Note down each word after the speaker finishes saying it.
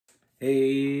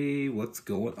Hey, what's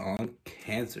going on,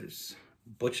 Cancers?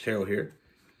 Butch Tarot here.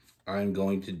 I'm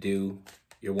going to do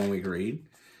your 1 week read.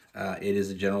 It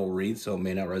is a general read, so it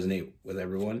may not resonate with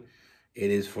everyone. It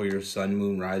is for your Sun,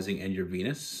 Moon, Rising, and your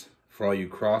Venus. For all you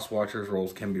cross watchers,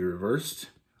 roles can be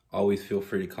reversed. Always feel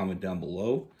free to comment down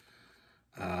below.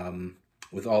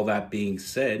 With all that being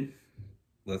said,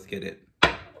 let's get it.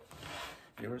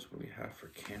 Here's what we have for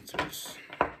Cancers.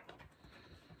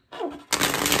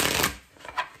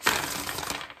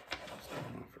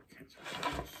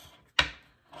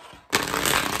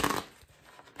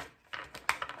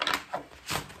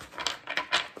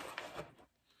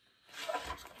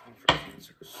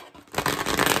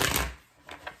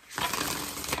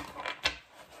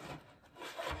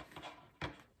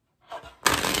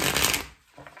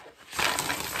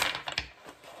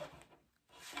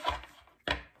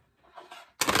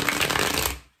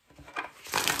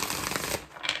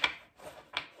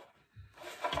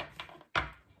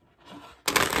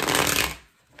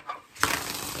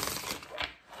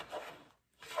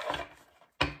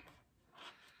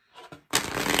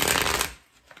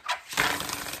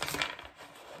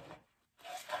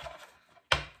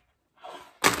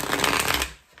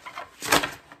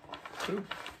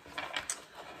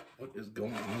 What is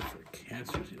going on for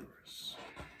Cancer's universe?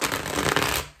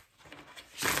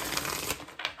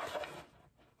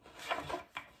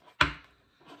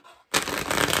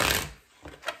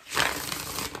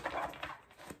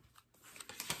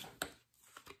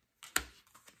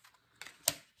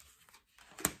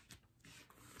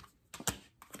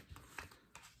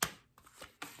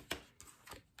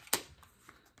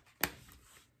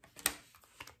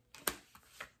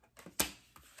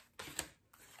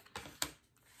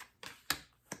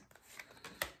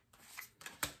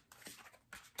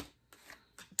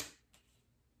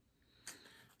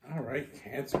 All right,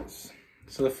 Cancers.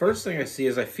 So the first thing I see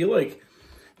is I feel like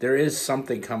there is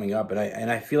something coming up,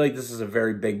 and I feel like this is a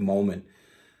very big moment.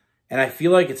 And I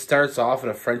feel like it starts off in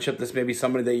a friendship. This may be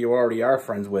somebody that you already are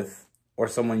friends with, or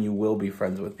someone you will be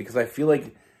friends with, because I feel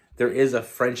like there is a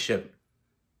friendship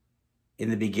in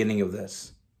the beginning of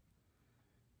this.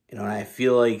 You know, and I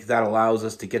feel like that allows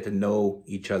us to get to know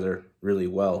each other really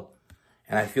well.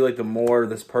 And I feel like the more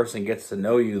this person gets to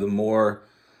know you, the more,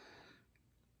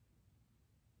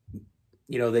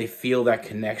 you know, they feel that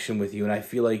connection with you. And I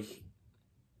feel like,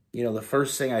 you know, the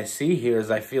first thing I see here is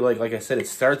I feel like I said, it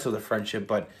starts with a friendship,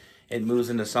 but it moves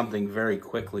into something very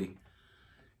quickly.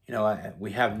 You know,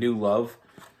 we have new love,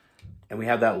 and we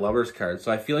have that Lover's card.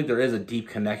 So I feel like there is a deep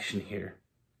connection here.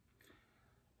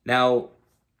 Now,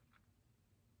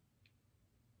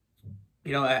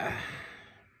 you know,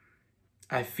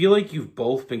 I feel like you've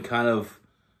both been kind of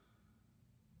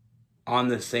on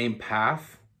the same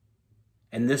path.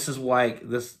 And this is why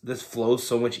this flows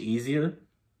so much easier.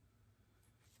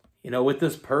 You know, with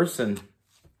this person,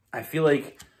 I feel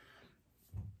like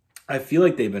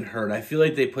they've been hurt. I feel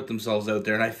like they put themselves out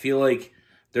there, and I feel like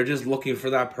they're just looking for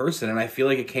that person. And I feel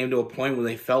like it came to a point where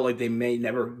they felt like they may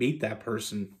never meet that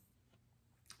person.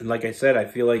 And like I said, I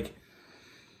feel like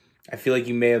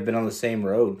you may have been on the same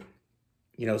road.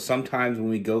 You know, sometimes when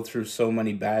we go through so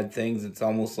many bad things, it's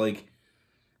almost like,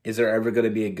 is there ever going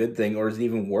to be a good thing, or is it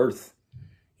even worth?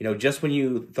 You know, just when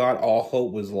you thought all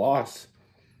hope was lost,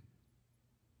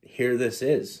 here this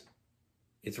is.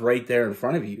 It's right there in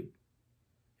front of you.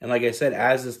 And like I said,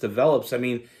 as this develops, I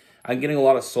mean, I'm getting a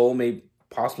lot of soulmate,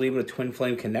 possibly even a twin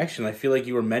flame connection. I feel like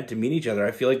you were meant to meet each other.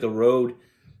 I feel like the road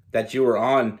that you were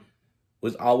on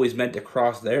was always meant to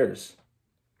cross theirs.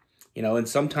 You know, and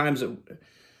sometimes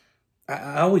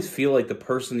I always feel like the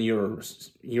person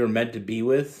you're meant to be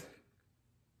with,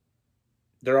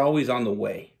 they're always on the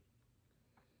way.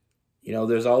 You know,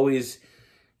 there's always,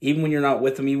 even when you're not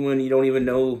with them, even when you don't even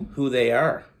know who they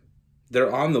are,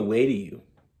 they're on the way to you.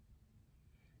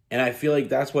 And I feel like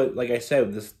that's what, like I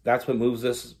said, that's what moves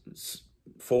this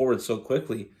forward so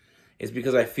quickly, is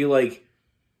because I feel like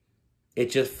it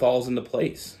just falls into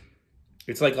place.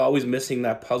 It's like always missing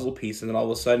that puzzle piece, and then all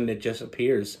of a sudden it just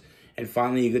appears, and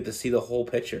finally you get to see the whole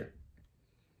picture.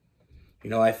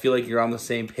 You know, I feel like you're on the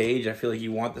same page. I feel like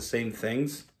you want the same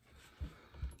things.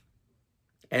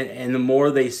 And the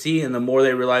more they see and the more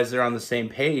they realize they're on the same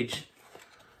page,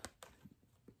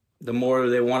 the more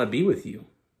they want to be with you.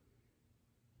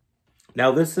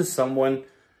 Now, this is someone,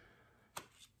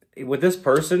 with this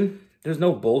person, there's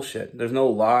no bullshit. There's no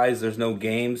lies. There's no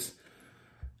games.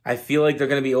 I feel like they're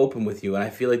going to be open with you. And I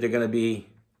feel like they're going to be,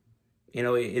 you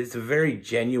know, it's a very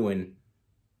genuine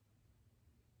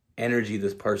energy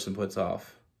this person puts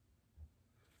off.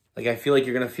 Like, I feel like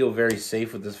you're going to feel very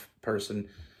safe with this person.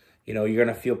 You know, you're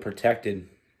going to feel protected.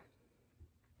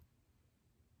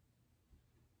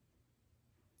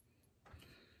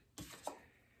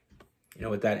 You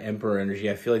know, with that Emperor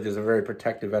energy, I feel like there's a very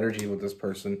protective energy with this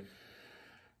person.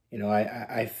 You know,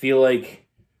 I feel like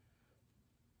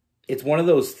it's one of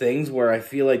those things where I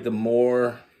feel like the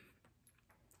more,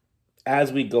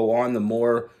 as we go on, the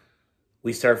more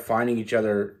we start finding each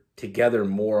other together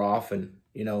more often,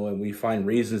 you know, and we find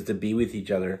reasons to be with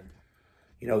each other.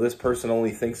 You know, this person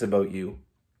only thinks about you.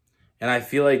 And I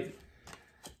feel like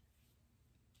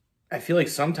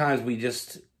sometimes we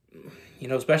just, you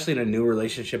know, especially in a new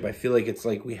relationship, I feel like it's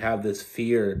like we have this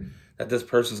fear that this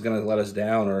person's going to let us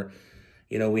down, or,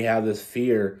 you know, we have this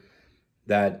fear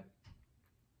that,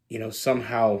 you know,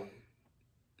 somehow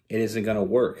it isn't going to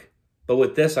work. But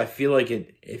with this, I feel like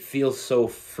it feels so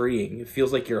freeing. It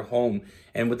feels like you're home.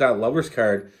 And with that Lover's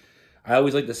card, I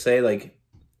always like to say, like,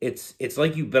 it's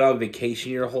like you've been on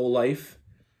vacation your whole life,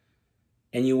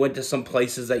 and you went to some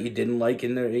places that you didn't like,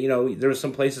 and there, you know, there were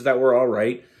some places that were all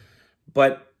right,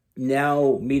 but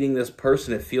now meeting this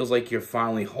person, it feels like you're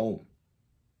finally home.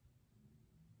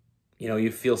 You know,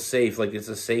 you feel safe, like it's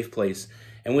a safe place.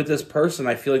 And with this person,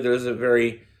 I feel like there's a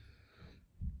very,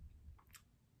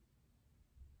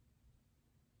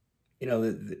 you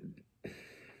know,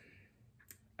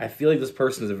 I feel like this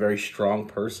person is a very strong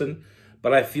person,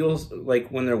 but I feel like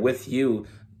when they're with you,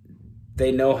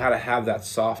 they know how to have that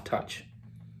soft touch.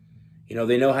 You know,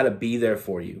 they know how to be there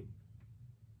for you.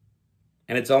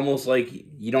 And it's almost like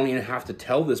you don't even have to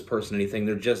tell this person anything.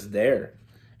 They're just there.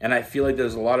 And I feel like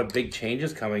there's a lot of big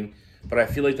changes coming, but I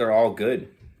feel like they're all good.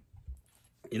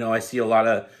 You know, I see a lot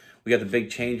of, we got the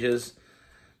big changes,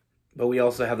 but we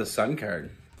also have the Sun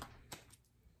card.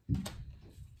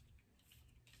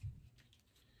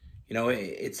 You know,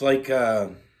 it's like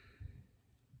that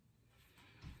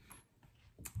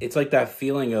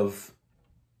feeling of,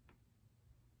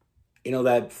 you know,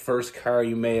 that first car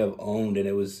you may have owned, and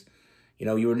it was, you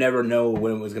know, you would never know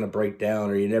when it was going to break down,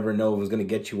 or you never know if it was going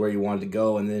to get you where you wanted to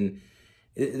go. And then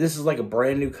this is like a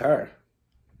brand new car.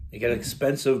 You get an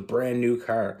expensive brand new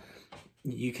car.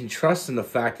 You can trust in the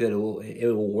fact that it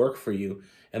will work for you.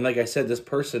 And like I said, this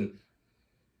person,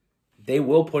 they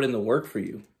will put in the work for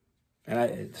you. And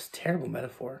it's a terrible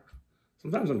metaphor.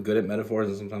 Sometimes I'm good at metaphors,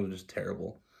 and sometimes I'm just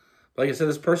terrible. But like I said,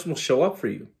 this person will show up for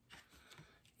you.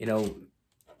 You know,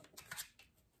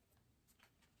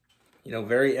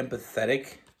 very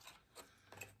empathetic.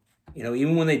 You know,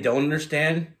 even when they don't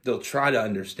understand, they'll try to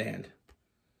understand.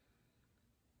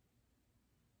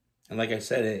 And like I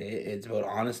said, it's about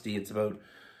honesty. It's about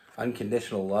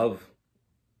unconditional love.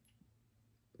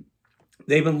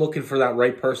 They've been looking for that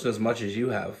right person as much as you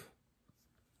have.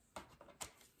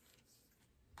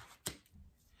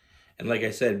 And like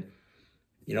I said,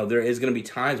 you know, there is going to be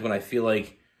times when I feel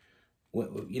like,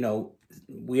 you know,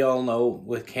 we all know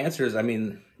with cancers, I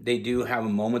mean, they do have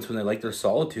moments when they like their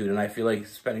solitude. And I feel like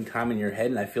spending time in your head.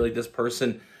 And I feel like this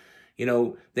person, you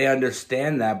know, they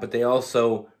understand that, but they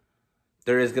also,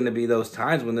 there is going to be those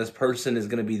times when this person is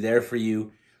going to be there for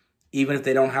you, even if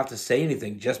they don't have to say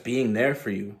anything, just being there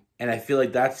for you. And I feel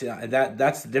like that's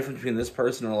the difference between this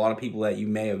person and a lot of people that you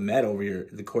may have met over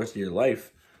the course of your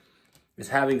life, is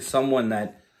having someone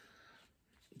that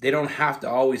they don't have to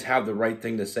always have the right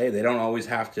thing to say. They don't always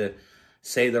have to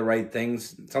say the right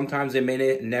things. Sometimes they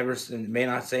may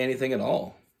not say anything at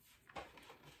all.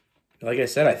 Like I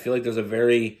said, I feel like there's a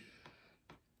very,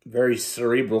 very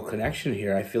cerebral connection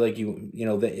here. I feel like you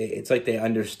know, it's like they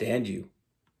understand you,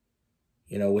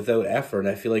 you know, without effort.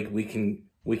 I feel like we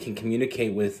can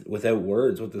communicate without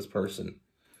words with this person.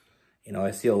 You know, I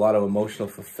see a lot of emotional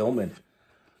fulfillment,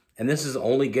 and this is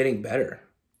only getting better.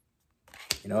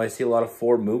 You know, I see a lot of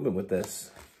forward movement with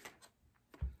this.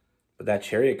 But that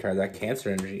Chariot card, that Cancer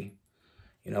energy,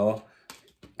 you know,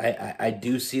 I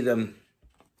do see them,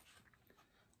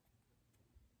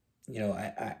 you know,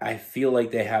 I feel like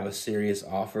they have a serious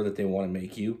offer that they want to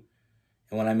make you.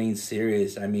 And when I mean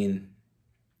serious, I mean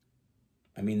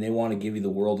they want to give you the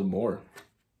world and more.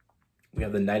 We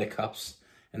have the Knight of Cups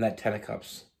and that Ten of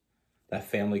Cups, that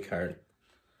family card.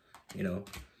 You know,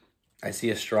 I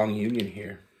see a strong union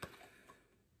here.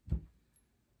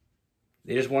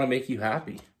 They just want to make you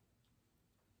happy.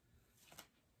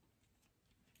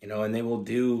 You know, and they will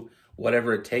do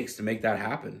whatever it takes to make that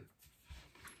happen.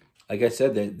 Like I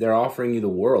said, they're offering you the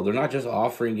world. They're not just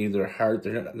offering you their heart.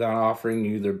 They're not offering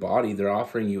you their body. They're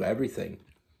offering you everything.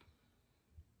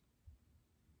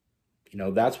 You know,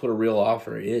 that's what a real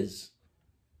offer is.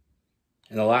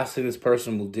 And the last thing this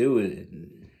person will do is,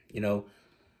 you know,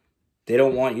 they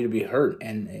don't want you to be hurt.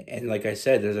 And like I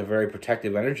said, there's a very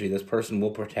protective energy. This person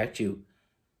will protect you.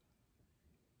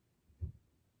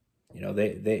 You know,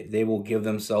 they will give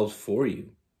themselves for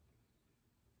you.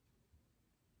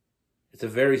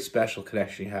 It's a very special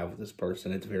connection you have with this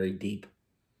person. It's very deep.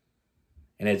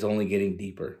 And it's only getting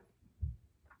deeper.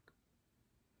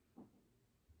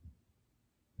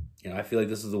 You know, I feel like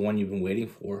this is the one you've been waiting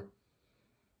for.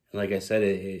 And like I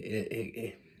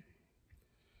said,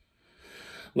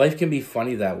 life can be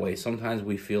funny that way. Sometimes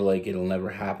we feel like it'll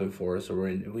never happen for us, or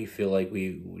we feel like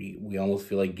we almost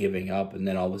feel like giving up, and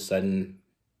then all of a sudden,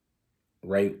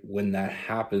 right when that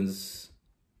happens,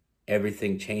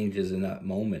 everything changes in that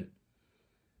moment.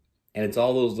 And it's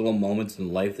all those little moments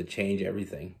in life that change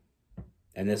everything.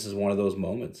 And this is one of those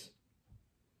moments.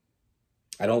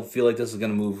 I don't feel like this is going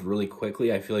to move really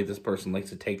quickly. I feel like this person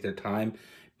likes to take their time,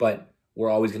 but we're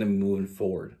always going to be moving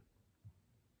forward.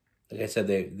 Like I said,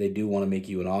 they do want to make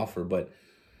you an offer, but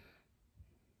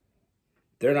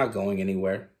they're not going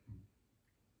anywhere.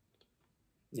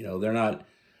 You know, they're not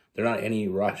any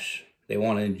rush. They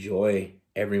want to enjoy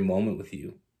every moment with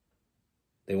you.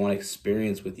 They want to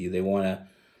experience with you. They want to,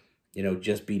 you know,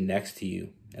 just be next to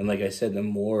you. And like I said,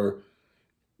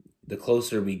 the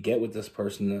closer we get with this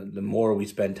person, the more we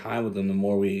spend time with them, the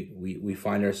more we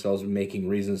find ourselves making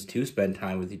reasons to spend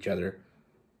time with each other.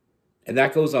 And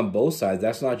that goes on both sides.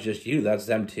 That's not just you, that's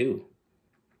them too.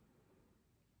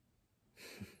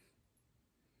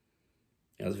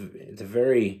 You know, it's a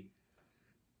very,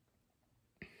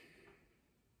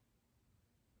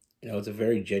 you know, it's a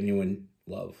very genuine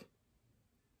love.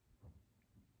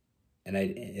 And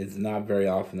it's not very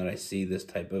often that I see this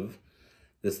type of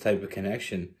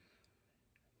connection.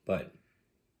 But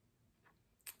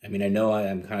I mean, I know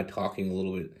I'm kind of talking a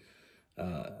little bit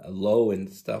low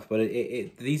and stuff, but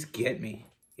these get me.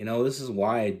 You know, this is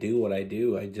why I do what I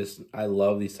do. I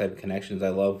love these type of connections. I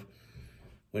love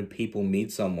when people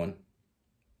meet someone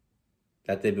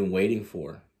that they've been waiting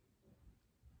for,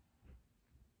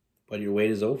 but your wait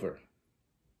is over.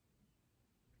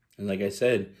 And like I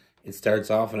said, it starts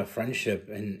off in a friendship,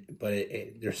 but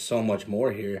there's so much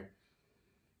more here.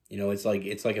 You know, it's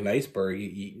like an iceberg.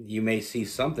 You may see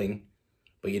something,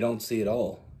 but you don't see it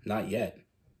all. Not yet.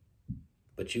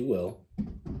 But you will.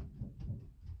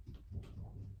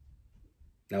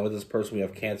 Now with this person, we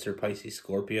have Cancer, Pisces,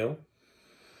 Scorpio.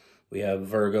 We have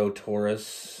Virgo,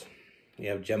 Taurus. We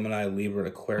have Gemini, Libra,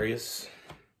 Aquarius.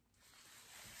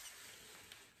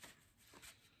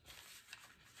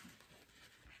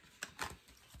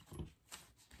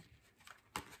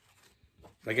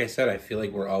 Like I said, I feel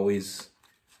like we're always...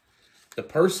 The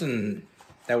person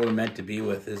that we're meant to be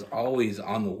with is always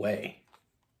on the way.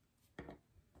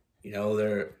 You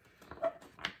know,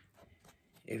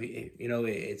 you know,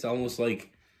 it's almost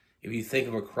like if you think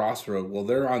of a crossroad, well,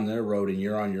 they're on their road and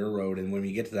you're on your road. And when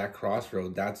we get to that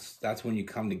crossroad, that's when you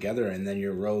come together, and then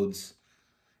your roads,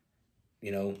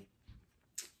 you know,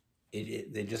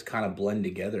 they just kind of blend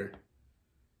together.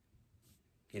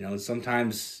 You know,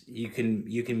 sometimes you can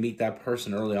meet that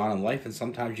person early on in life, and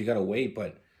sometimes you got to wait,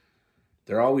 but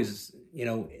they're always, you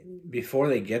know, before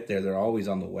they get there, they're always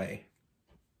on the way.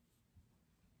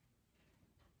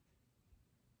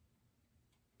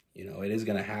 You know, it is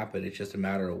going to happen. It's just a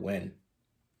matter of when.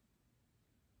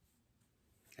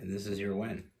 And this is your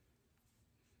when.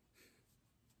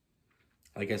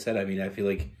 Like I said, I mean, I feel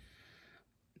like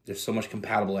there's so much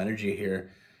compatible energy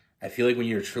here. I feel like when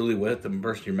you're truly with the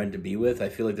person you're meant to be with, I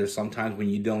feel like there's sometimes when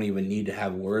you don't even need to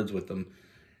have words with them.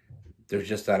 There's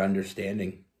just that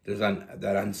understanding. There's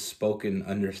that unspoken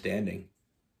understanding.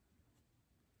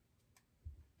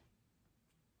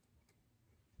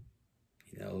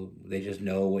 You know, they just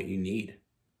know what you need.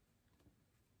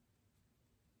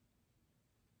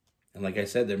 And like I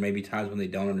said, there may be times when they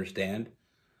don't understand,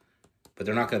 but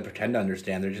they're not going to pretend to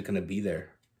understand. They're just going to be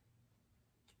there.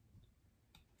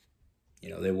 You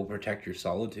know, they will protect your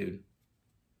solitude.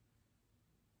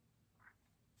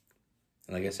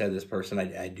 And like I said, this person,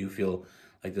 I do feel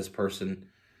like this person,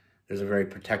 there's a very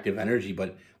protective energy,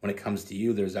 but when it comes to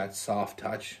you, there's that soft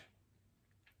touch.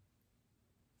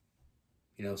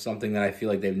 You know, something that I feel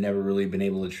like they've never really been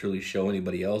able to truly show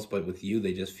anybody else, but with you,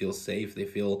 they just feel safe. They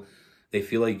feel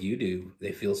like you do.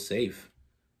 They feel safe.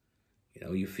 You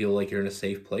know, you feel like you're in a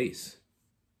safe place.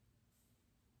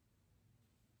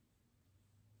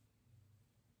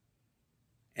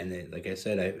 And they, like I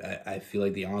said, I feel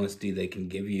like the honesty they can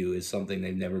give you is something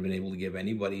they've never been able to give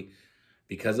anybody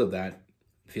because of that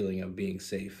feeling of being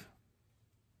safe.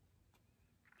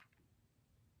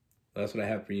 Well, that's what I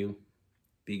have for you.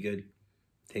 Be good.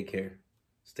 Take care.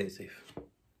 Stay safe.